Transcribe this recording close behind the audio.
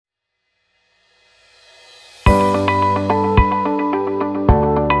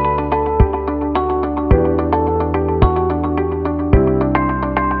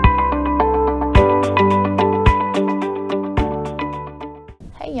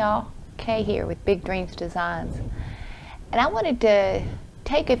y'all, Kay here with Big Dreams Designs, and I wanted to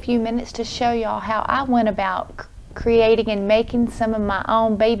take a few minutes to show y'all how I went about creating and making some of my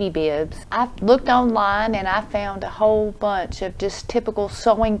own baby bibs. I looked online and I found a whole bunch of just typical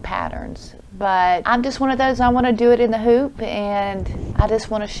sewing patterns, but I'm just one of those, I want to do it in the hoop, and I just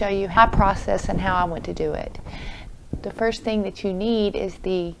want to show you my process and how I went to do it. The first thing that you need is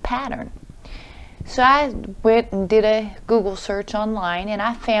the pattern. So I went and did a Google search online, and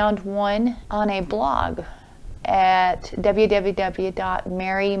I found one on a blog at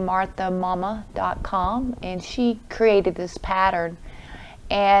www.marymarthamama.com, and she created this pattern,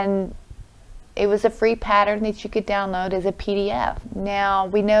 and it was a free pattern that you could download as a PDF. Now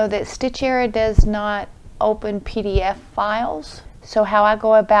we know that Stitch Era does not open PDF files, so how I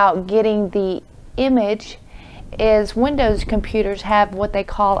go about getting the image is Windows computers have what they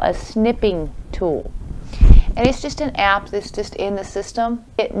call a snipping tool, and it's just an app that's just in the system.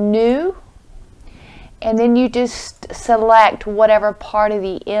 Hit new, and then you just select whatever part of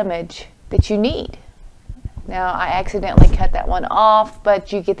the image that you need. Now I accidentally cut that one off,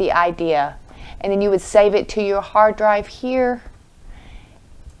 but you get the idea, and then you would save it to your hard drive here,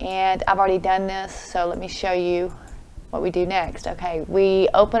 and I've already done this, so let me show you what we do next. Okay, we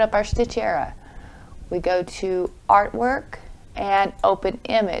open up our Stitch Era. We go to artwork and open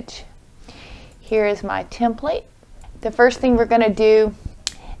image. Here is my template. The first thing we're going to do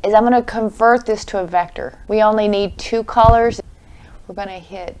is I'm going to convert this to a vector. We only need 2 colors. We're going to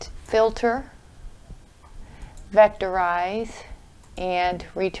hit filter, vectorize, and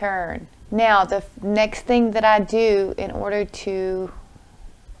return. Now the next thing that I do in order to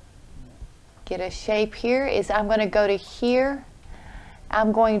get a shape here is I'm going to go to here.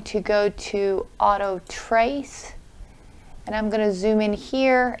 I'm going to go to auto trace, and I'm going to zoom in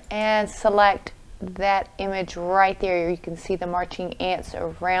here and select that image right there. You can see the marching ants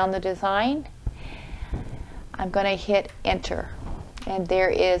around the design. I'm going to hit enter, and there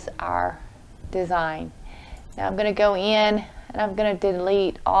is our design. Now I'm going to go in and I'm going to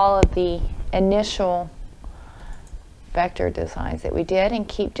delete all of the initial vector designs that we did and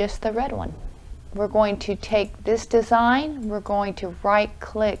keep just the red one. We're going to take this design, we're going to right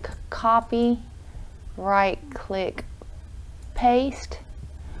click copy, right click paste.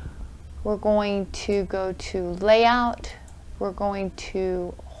 We're going to go to layout, we're going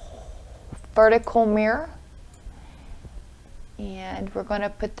to vertical mirror, and we're going to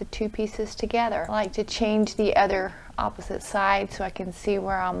put the 2 pieces together. I like to change the other opposite side so I can see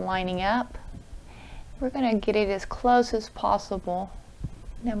where I'm lining up. We're going to get it as close as possible.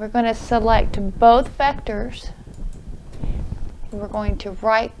 Now we're going to select both vectors. We're going to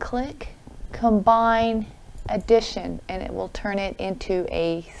right click, combine, addition, and it will turn it into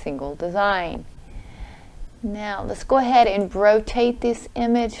a single design. Now let's go ahead and rotate this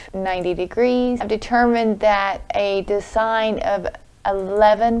image 90 degrees. I've determined that a design of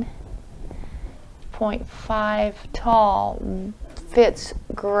 11.5 tall fits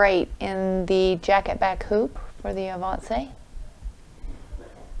great in the jacket back hoop for the Avance.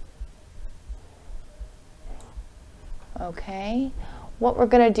 Okay, what we're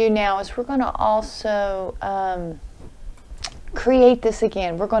going to do now is we're going to also create this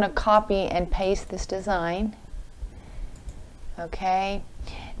again. We're going to copy and paste this design. Okay,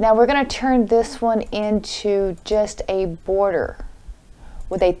 now we're going to turn this one into just a border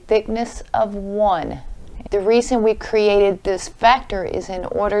with a thickness of 1. The reason we created this vector is in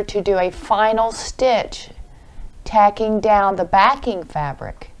order to do a final stitch tacking down the backing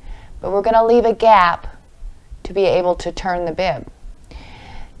fabric, but we're going to leave a gap to be able to turn the bib.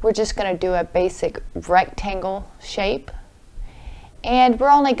 We're just going to do a basic rectangle shape, and we're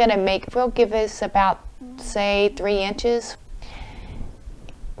only going to make, we'll give this about say 3 inches.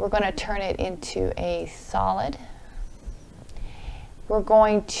 We're going to turn it into a solid. We're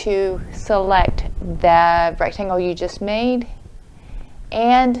going to select the rectangle you just made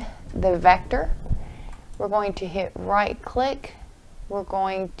and the vector. We're going to hit right click, we're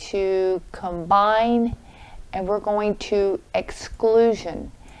going to combine, and we're going to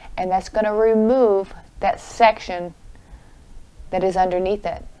exclusion, and that's going to remove that section that is underneath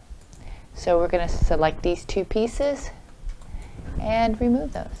it. So we're going to select these 2 pieces and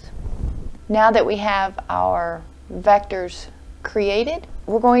remove those. Now that we have our vectors created,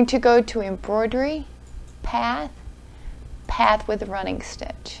 we're going to go to embroidery, path with running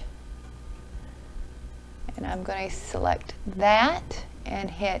stitch, and I'm going to select that and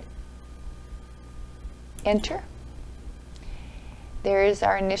hit enter. There is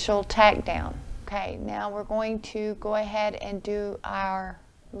our initial tack down. Okay, now we're going to go ahead and do our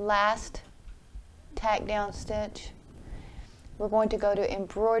last tack down stitch. We're going to go to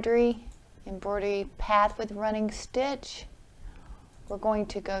embroidery, embroidery path with running stitch. We're going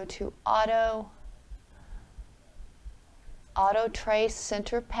to go to auto trace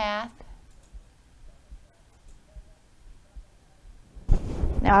center path.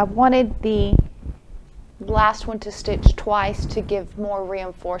 Now I wanted the last one to stitch twice to give more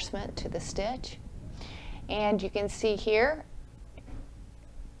reinforcement to the stitch. And you can see here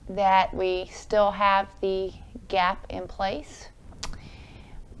that we still have the gap in place.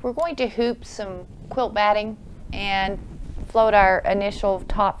 We're going to hoop some quilt batting and float our initial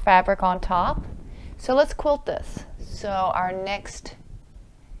top fabric on top. So let's quilt this. So our next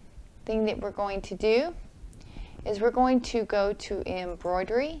thing that we're going to do is we're going to go to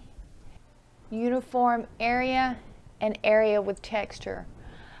embroidery, uniform area, and area with texture.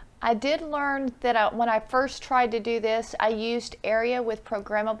 I did learn that when I first tried to do this, I used area with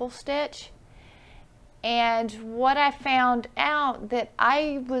programmable stitch. And what I found out that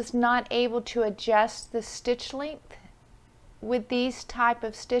I was not able to adjust the stitch length with these type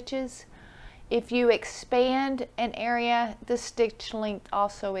of stitches. If you expand an area, the stitch length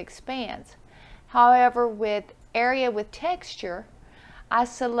also expands. However, with area with texture, I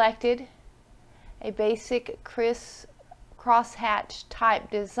selected a basic crosshatch type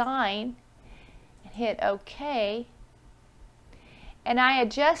design and hit OK, and I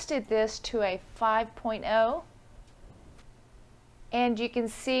adjusted this to a 5.0, and you can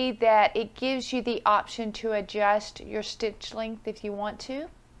see that it gives you the option to adjust your stitch length if you want to.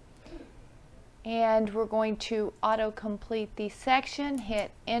 And we're going to auto-complete the section,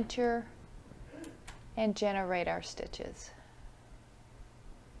 hit enter, and generate our stitches.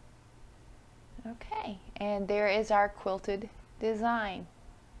 Okay, and there is our quilted design.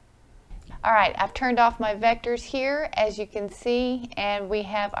 Alright, I've turned off my vectors here, as you can see, and we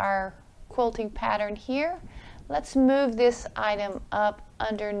have our quilting pattern here. Let's move this item up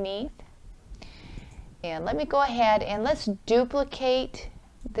underneath. And let me go ahead and let's duplicate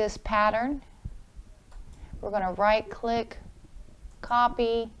this pattern. We're going to right click,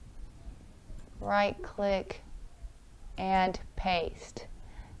 copy, right click, and paste.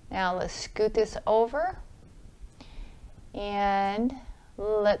 Now let's scoot this over and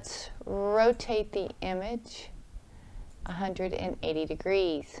let's rotate the image 180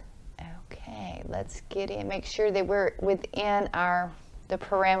 degrees. Okay, let's get in, make sure that we're within the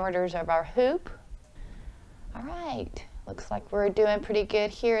parameters of our hoop. All right, looks like we're doing pretty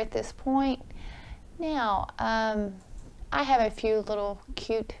good here at this point. Now, I have a few little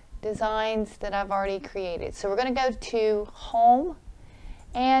cute designs that I've already created. So we're going to go to Home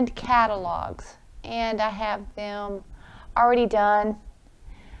and Catalogs, and I have them already done.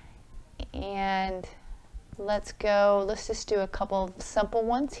 And let's just do a couple of simple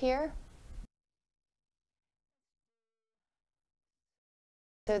ones here.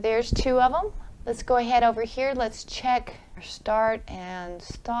 So there's two of them. Let's go ahead over here. Let's check our start and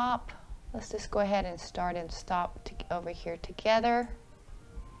stop. Let's just go ahead and start and stop over here together.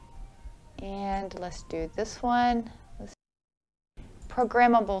 And let's do this one.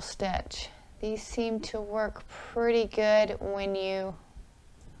 Programmable stitch. These seem to work pretty good when you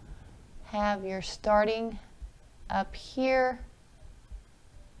have your starting up here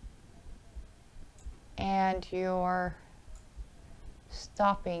and your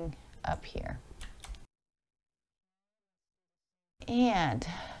stopping up here. And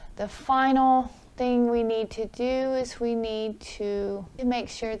the final thing we need to do is we need to make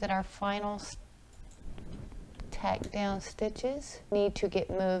sure that our final tack down stitches need to get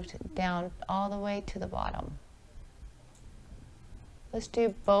moved down all the way to the bottom. Let's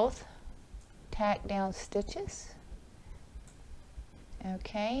do both tack down stitches.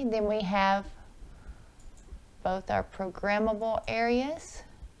 Okay, then we have both our programmable areas.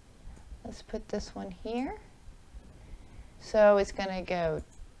 Let's put this one here. So it's going to go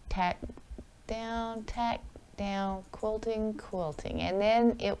tack down, quilting, quilting, and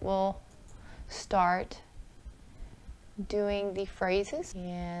then it will start doing the phrases,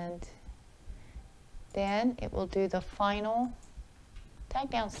 and then it will do the final tack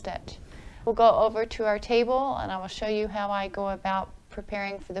down stitch. We'll go over to our table and I will show you how I go about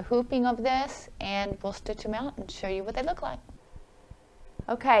preparing for the hooping of this, and we'll stitch them out and show you what they look like.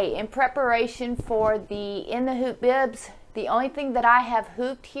 Okay, in preparation for the in the hoop bibs, the only thing that I have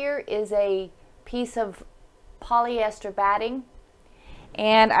hooped here is a piece of polyester batting,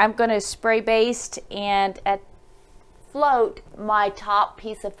 and I'm going to spray baste and float my top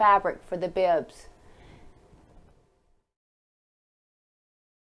piece of fabric for the bibs.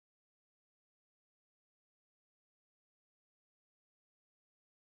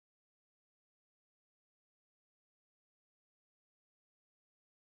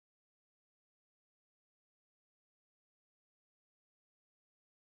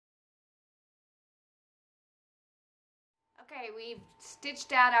 Okay, we've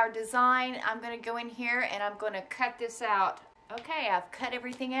stitched out our design. I'm going to go in here and I'm going to cut this out. Okay, I've cut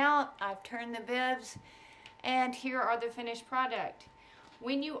everything out. I've turned the bibs, and here are the finished product.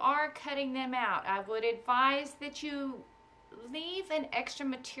 When you are cutting them out, I would advise that you leave an extra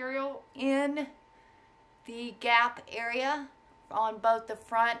material in the gap area on both the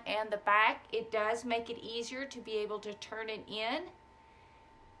front and the back. It does make it easier to be able to turn it in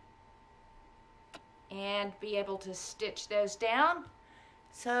and be able to stitch those down.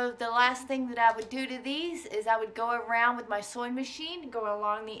 So the last thing that I would do to these is I would go around with my sewing machine, go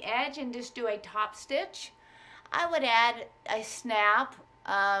along the edge and just do a top stitch. I would add a snap,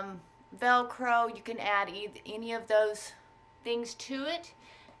 Velcro. You can add any of those things to it,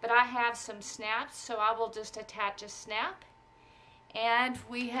 but I have some snaps, so I will just attach a snap. And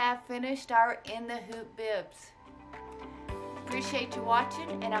we have finished our In the Hoop bibs. Appreciate you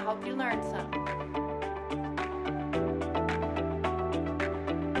watching, and I hope you learned some.